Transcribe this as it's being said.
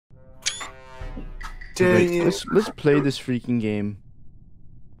Jayne. Let's play this freaking game.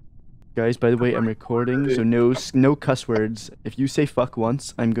 Guys, by the way, I'm recording, so no cuss words. If you say fuck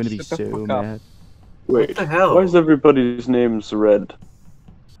once, I'm gonna be so mad. Wait, What the hell? why is everybody's names red?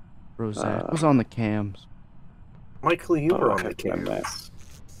 Bro, Zach was on the cams. Michael, you were on okay, the cameras.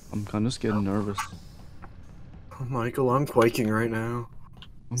 I'm kind of getting nervous. Oh, Michael, I'm quaking right now.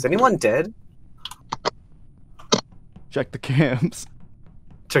 Is anyone dead? Check the cams.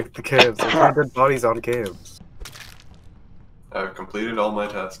 Check the cams. There's no dead bodies on cams. I've completed all my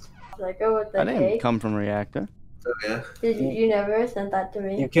tasks. Should I go with the I didn't cake? come from Reactor. Oh yeah. Did you never sent that to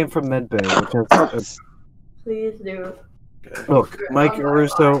me? You came from Medbay, which is... Please do. Look, Mike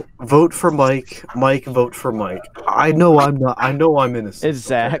Russo, vote for Mike. Mike, vote for Mike. I know I'm not. I know I'm innocent. It's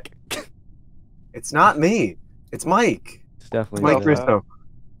Zach. It's not me. It's Mike. It's definitely Mike Zach. Russo.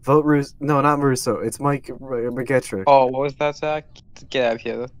 Vote Russo. No, not Russo. It's Mike McGettrick. Oh, what was that, Zach? Get out of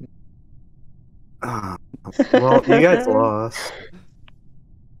here. Ah, well, you guys lost.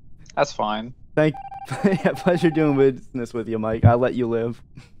 That's fine. Yeah, pleasure doing business with you, Mike. I'll let you live.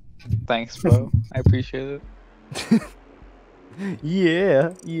 Thanks, bro. I appreciate it.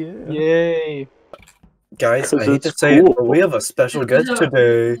 Yeah. Yay. Guys, I hate to say it, but we have a special guest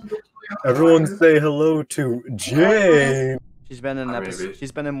today. Everyone say hello to Jayne. She's been in Maybe.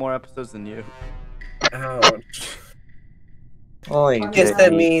 She's been in more episodes than you. Ouch. Oi, I guess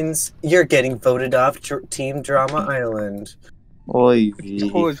that memes you're getting voted off Team Drama Island. Oi,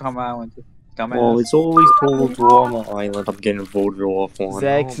 Total Drama Island. Dumbass. well, it's always Total Drama Island. I'm getting voted off on.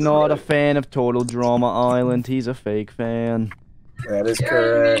 Zach's not a fan of Total Drama Island. He's a fake fan. That is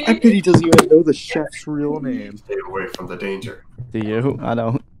correct. I bet he doesn't even know the chef's real name. Stay away from the danger. Do you? I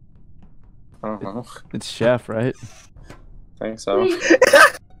don't. It's Chef, right? Think so.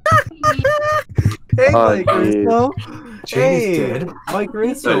 Hey, Mike geez. Russo. Jayne's Hey, dead. Mike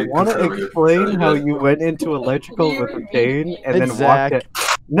Russo, Hey, want to confirm it. explain how you went into electrical with Jayne and It's then Zach. walked it?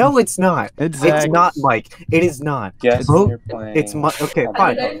 No, it's not. It's Zach. It's not, Mike. It is not. Guess Vote- you're playing. It's my. Okay,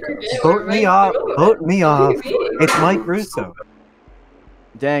 fine. Did I forget Vote where me Mike off. Russo Vote me off. is? It's Mike Russo.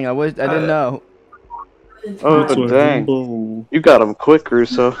 Dang, I didn't know. Oh, It's a dang. rainbow. You got him quick,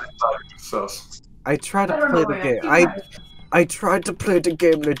 Russo. Sus. I tried to I don't play know the where game. it's I tried to play the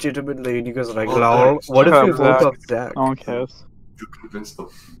game legitimately, and you guys are like, Oh, lol. thanks. What if Shut we up, woke Zach. up Zach? No one cares. You convinced them.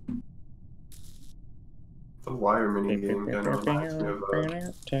 The wire mini game kind of reminds me of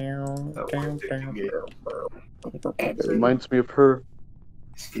that one dating game. It reminds me of her.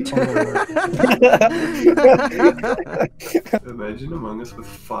 Imagine Among Us with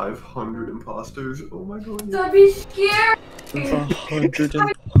 500 imposters. Oh my god. That'd be scary. 100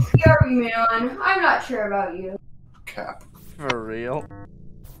 and... Scary, man. I'm not sure about you. Cap. For real?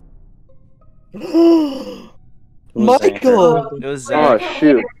 Michael! It was Oh Zach.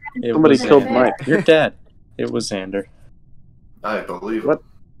 shoot! It Somebody was killed Xander. Mike. You're dead. It was Xander. I believe What?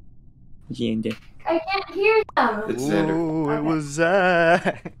 Xander. I can't hear them. It's Xander. Ooh, it was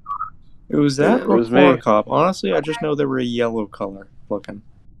Zach. It was that It was or Corn me. Cop. Honestly, I just know they were a yellow color looking.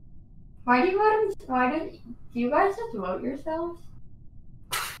 Why do you want him? Why do you guys just vote yourselves?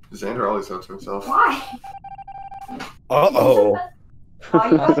 Xander always votes for himself. Why? Uh-oh. Why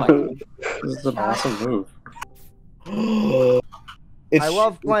you guys- This is an awesome move. It's, I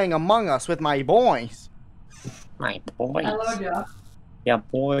love playing Among Us with my boys. My boy. Hello, Joe. Yeah,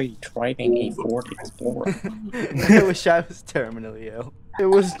 boy, driving a 44. I wish I was terminally ill. It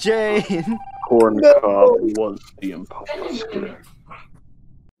was Jayne. Corn Cob was the imposter.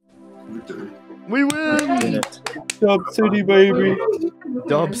 Victory. We win. Did it. Dub City, baby.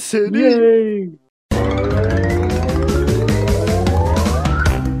 Dub City. Yay!